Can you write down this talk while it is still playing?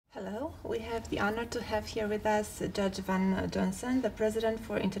now we have the honor to have here with us Judge Vagn Joensen, the President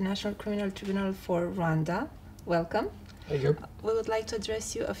for International Criminal Tribunal for Rwanda. Welcome. Thank you. We would like to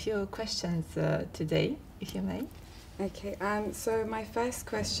address you a few questions today, if you may. Okay, so my first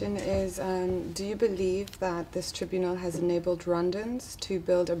question is, do you believe that this tribunal has enabled Rwandans to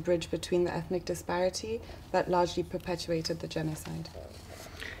build a bridge between the ethnic disparity that largely perpetuated the genocide?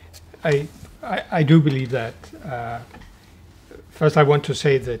 I do believe that. First, I want to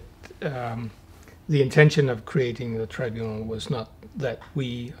say that the intention of creating the tribunal was not that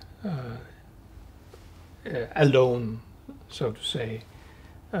we alone, so to say,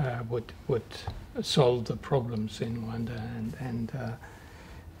 would solve the problems in Rwanda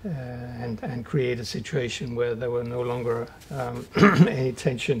and create a situation where there were no longer any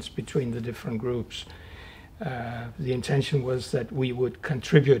tensions between the different groups. The intention was that we would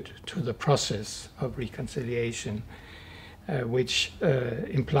contribute to the process of reconciliation, which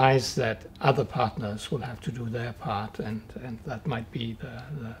implies that other partners will have to do their part, and that might be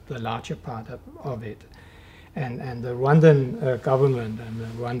the larger part of it. And the Rwandan government and the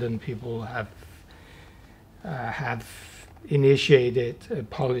Rwandan people have initiated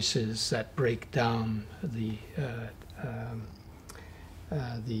policies that break down the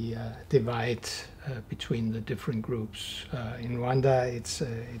divide between the different groups. In Rwanda, it's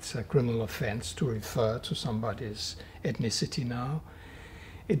a criminal offense to refer to somebody's ethnicity now.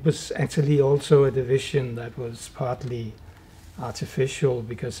 It was actually also a division that was partly artificial,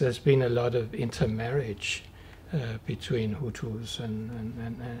 because there's been a lot of intermarriage between Hutus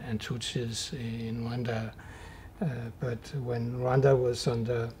and Tutsis in Rwanda. But when Rwanda was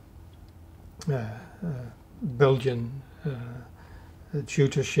under Belgian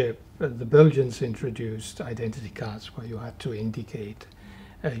tutorship, the Belgians introduced identity cards where you had to indicate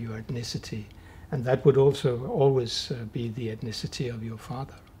your ethnicity, and that would also always be the ethnicity of your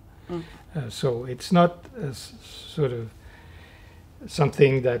father. So it's not sort of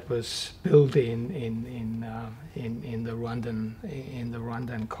something that was built in the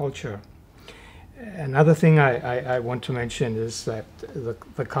Rwandan culture. Another thing I want to mention is that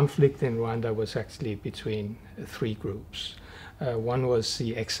the conflict in Rwanda was actually between three groups. One was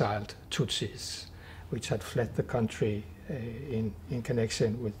the exiled Tutsis, which had fled the country in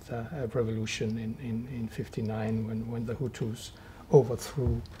connection with a revolution in 59 when the Hutus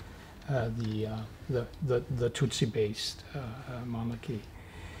overthrew the Tutsi-based monarchy.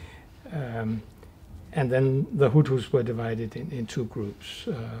 And then the Hutus were divided in two groups.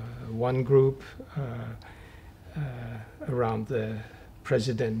 One group around the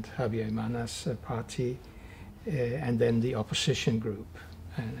President Habyarimana's party, and then the opposition group.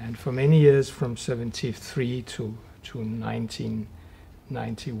 And for many years, from 73 to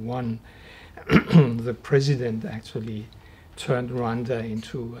 1991, the president actually turned Rwanda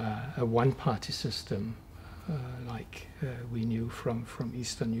into a one-party system, like we knew from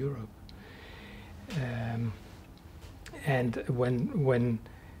Eastern Europe. And when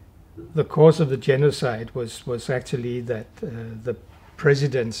the cause of the genocide was actually that the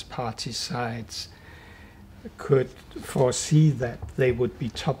president's party sides could foresee that they would be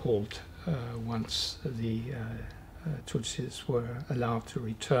toppled once the Tutsis were allowed to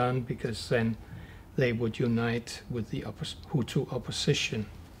return, because then they would unite with the Hutu opposition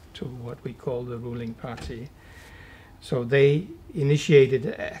to what we call the ruling party. So they initiated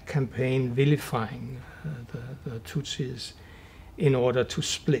a campaign vilifying the Tutsis in order to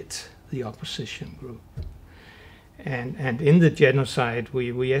split the opposition group. And in the genocide,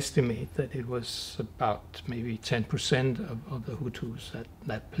 we estimate that it was about maybe 10% of the Hutus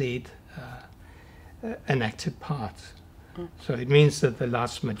that played an active part. So it means that the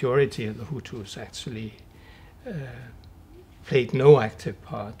large majority of the Hutus actually played no active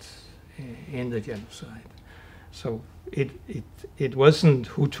part in the genocide. So it wasn't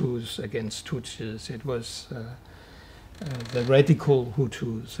Hutus against Tutsis, it was the radical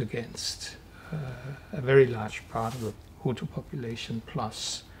Hutus against a very large part of the Hutu population,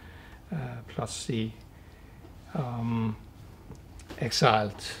 plus the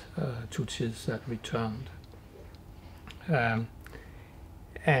exiled Tutsis that returned.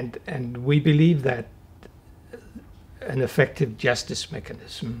 And we believe that an effective justice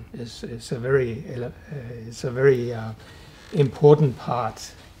mechanism is a very important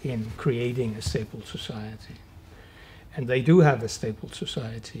part in creating a stable society. And they do have a stable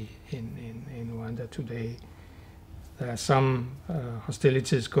society in Rwanda today. There are some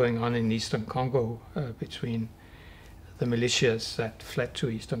hostilities going on in Eastern Congo between the militias that fled to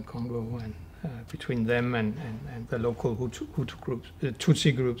Eastern Congo, and between them and the local Hutu groups,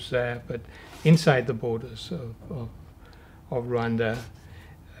 Tutsi groups there. But inside the borders of Rwanda,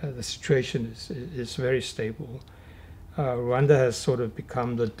 the situation is very stable. Rwanda has sort of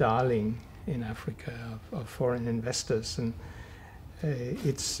become the darling in Africa of foreign investors, and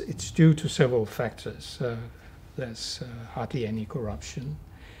it's due to several factors. There's hardly any corruption.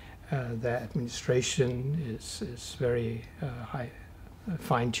 The administration is very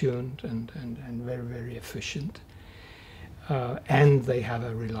fine-tuned and very, very efficient. And they have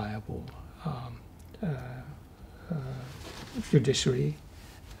a reliable judiciary,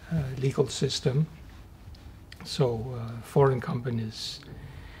 legal system. So foreign companies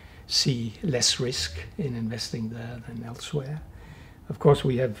see less risk in investing there than elsewhere. Of course,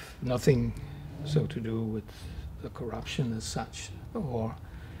 we have nothing so to do with the corruption as such, or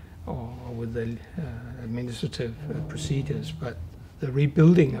with the administrative procedures, but the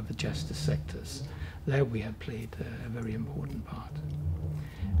rebuilding of the justice sectors, there we have played a very important part.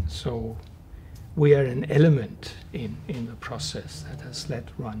 So we are an element in the process that has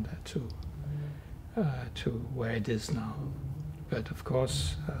led Rwanda to where it is now. But of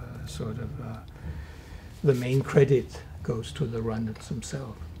course, the main credit goes to the Rwandans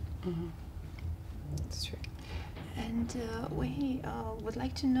themselves. Mm-hmm. That's true. And we would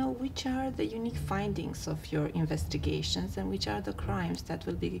like to know which are the unique findings of your investigations and which are the crimes that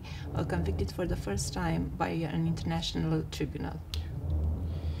will be convicted for the first time by an international tribunal.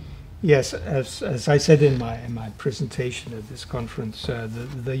 Yes, as I said in my presentation at this conference,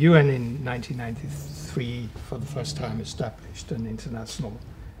 the UN in 1993 for the first time established an international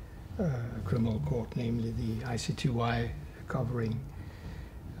criminal court, namely the ICTY, covering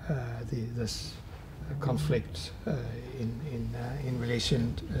this conflict in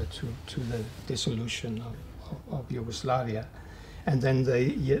relation to the dissolution of Yugoslavia, and then the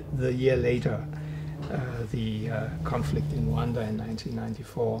year later the conflict in Rwanda in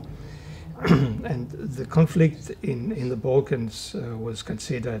 1994. And the conflict in the Balkans was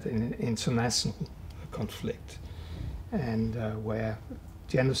considered an international conflict, and where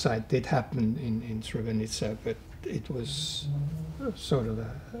genocide did happen in Srebrenica, but it was sort of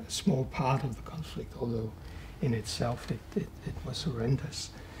a small part of the conflict, although in itself it was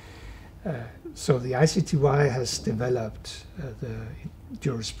horrendous. So the ICTY has developed the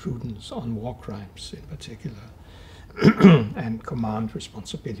jurisprudence on war crimes in particular, and command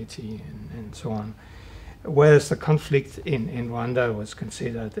responsibility and so on. Whereas the conflict in Rwanda was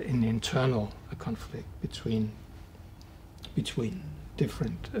considered an internal conflict between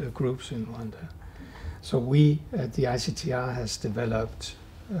different groups in Rwanda. So we at the ICTR has developed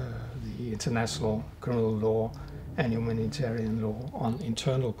the international criminal law and humanitarian law on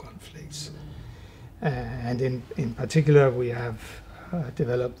internal conflicts. And in particular, we have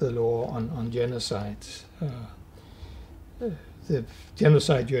developed the law on genocide. The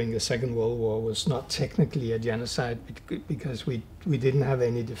genocide during the Second World War was not technically a genocide because we didn't have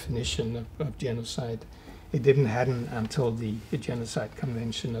any definition of genocide. It didn't happen until the Genocide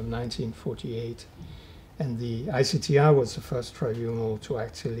Convention of 1948. And the ICTR was the first tribunal to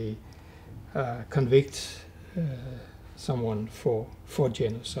actually convict someone for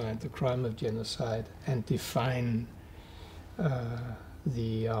genocide, the crime of genocide, and define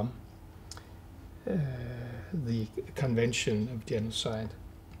the Convention of Genocide.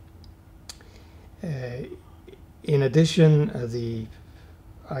 In addition, the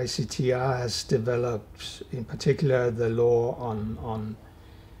ICTR has developed, in particular, the law on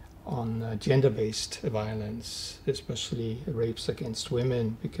gender-based violence, especially rapes against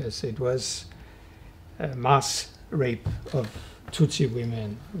women, because it was mass rape of Tutsi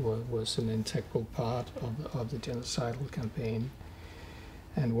women was an integral part of the genocidal campaign.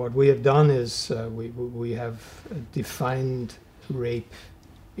 And what we have done is we have defined rape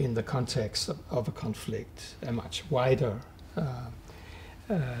in the context of a conflict, a much wider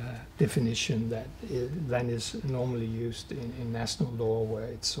definition than is normally used in national law, where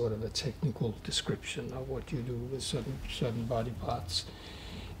it's sort of a technical description of what you do with certain body parts.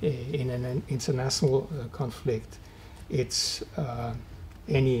 In an international conflict, it's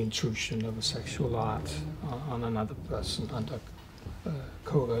any intrusion of a sexual act on another person under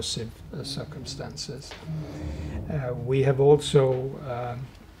coercive circumstances. We have also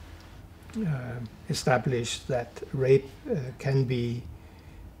established that rape can be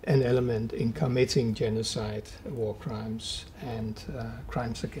an element in committing genocide, war crimes, and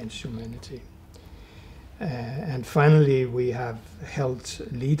crimes against humanity. And finally, we have held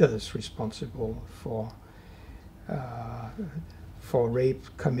leaders responsible for rape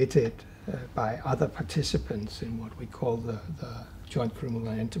committed by other participants in what we call the joint criminal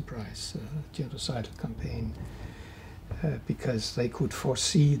enterprise, genocidal campaign. because they could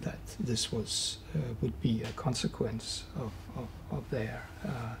foresee that this was would be a consequence of their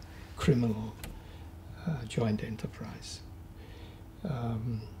criminal joint enterprise.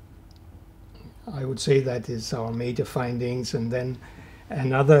 I would say that is our major findings, and then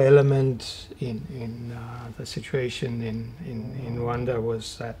another element in the situation in Rwanda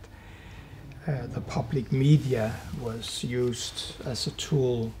was that the public media was used as a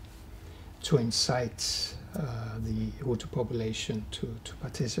tool to incite the Hutu population to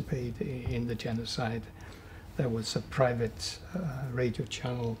participate in the genocide. There was a private radio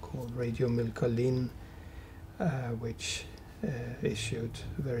channel called Radio Milkolin, which issued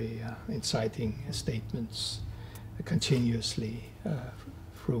very inciting statements continuously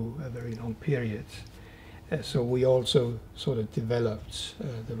through a very long period. So we also sort of developed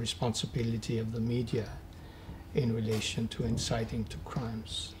the responsibility of the media in relation to inciting to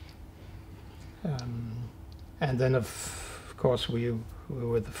crimes. And then, of course, we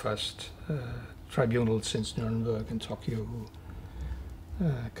were the first tribunal since Nuremberg in Tokyo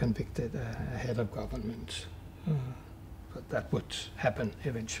who convicted a head of government. But that would happen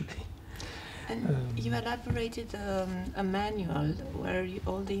eventually. And you elaborated a manual where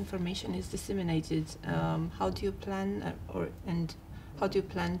all the information is disseminated. How do you plan, how do you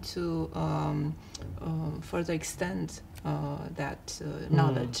plan to further extend that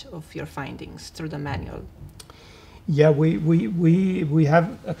knowledge of your findings through the manual? Yeah, we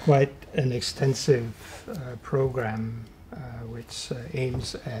have quite an extensive program which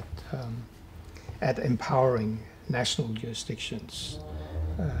aims at empowering national jurisdictions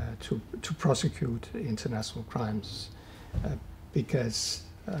to prosecute international crimes, because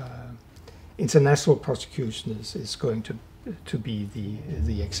international prosecution is going to be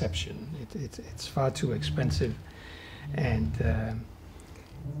the exception. It's far too expensive, and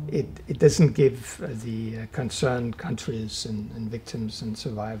it doesn't give the concerned countries and victims and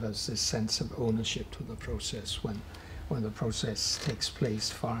survivors this sense of ownership to the process when the process takes place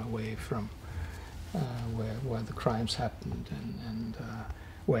far away from where the crimes happened, and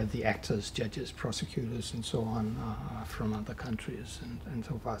where the actors, judges, prosecutors, and so on are from other countries and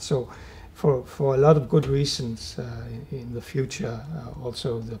so forth. So for a lot of good reasons, in the future,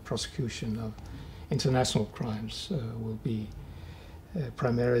 also the prosecution of international crimes will be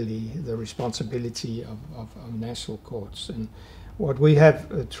primarily the responsibility of national courts. And what we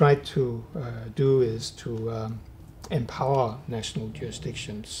have tried to do is to empower national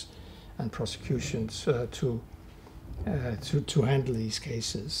jurisdictions and prosecutions to handle these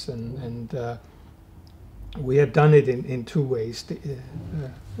cases, and we have done it in two ways.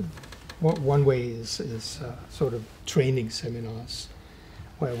 One way is sort of training seminars,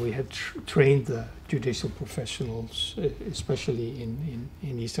 where we have trained the judicial professionals, especially in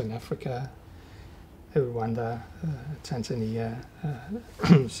Eastern Africa, Rwanda, Tanzania,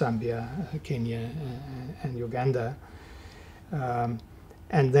 Zambia, Kenya, and Uganda.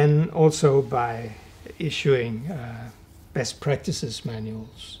 And then also by issuing best practices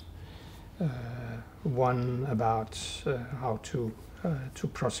manuals, one about how to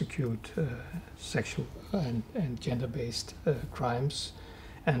prosecute sexual and gender-based crimes,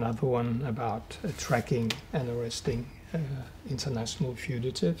 another one about tracking and arresting international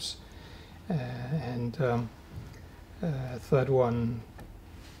fugitives, and a third one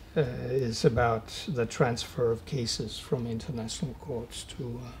is about the transfer of cases from international courts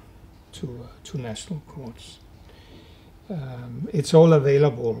to national courts. It's all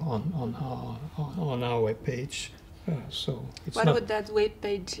available on our webpage. So it's what would that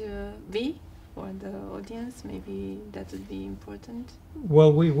webpage be for the audience? Maybe that would be important.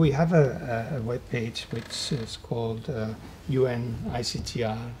 Well, we have a webpage which is called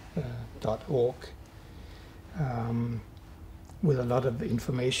unictr.org. With a lot of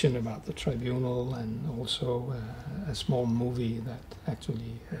information about the tribunal, and also a small movie that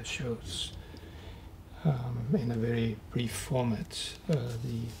actually shows in a very brief format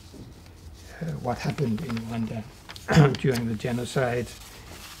what happened in Rwanda during the genocide.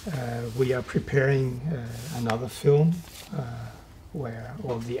 We are preparing another film where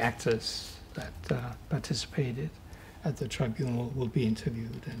all the actors that participated at the tribunal will be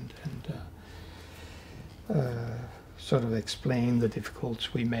interviewed and sort of explain the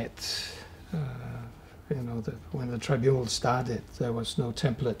difficulties we met. When the tribunal started, there was no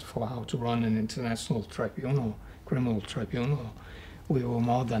template for how to run an international tribunal, criminal tribunal. We were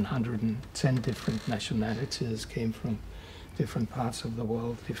more than 110 different nationalities, came from different parts of the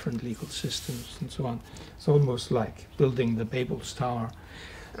world, different legal systems, and so on. It's almost like building the Babel's Tower,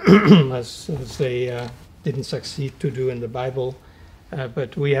 as they didn't succeed to do in the Bible,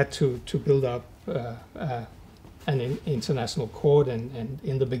 but we had to build up an international court, and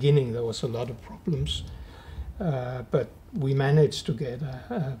in the beginning there was a lot of problems, but we managed to get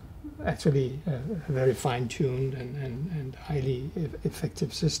actually a very fine-tuned and highly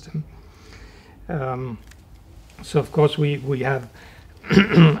effective system. So of course we have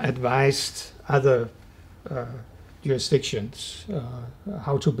advised other jurisdictions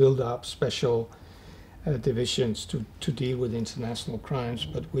how to build up special divisions to deal with international crimes,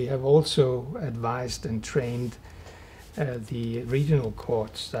 but we have also advised and trained the regional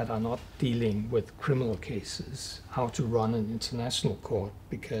courts that are not dealing with criminal cases how to run an international court,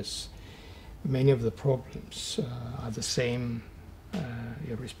 because many of the problems are the same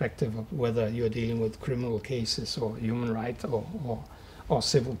irrespective of whether you're dealing with criminal cases or human rights or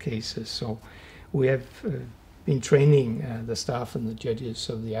civil cases. So we have been training the staff and the judges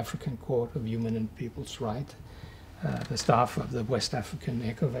of the African Court of Human and People's Rights, the staff of the West African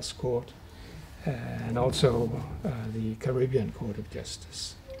ECOWAS Court, and also the Caribbean Court of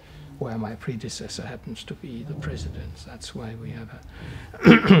Justice, where my predecessor happens to be the president. That's why we have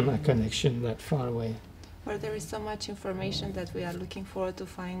a connection that far away. Well, there is so much information that we are looking forward to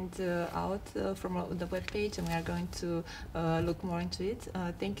find out from the webpage, and we are going to look more into it.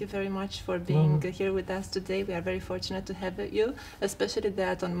 Thank you very much for being here with us today. We are very fortunate to have you, especially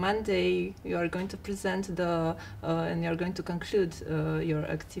that on Monday you are going to present and you are going to conclude your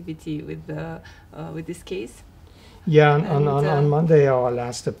activity with this case. Yeah, on Monday our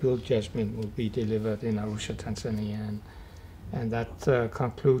last appeal judgment will be delivered in Arusha, Tanzania, and that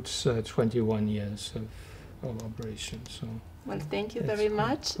concludes 21 years of operation. So well, thank you very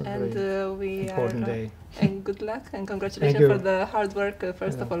much, and we important are day. And good luck and congratulations for the hard work.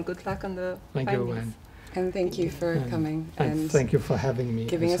 First of all, good luck on the Thank findings. you, Vagn. And thank you for coming and thank you for having me.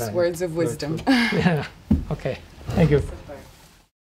 giving us words of wisdom. Yeah. Okay. Thank you.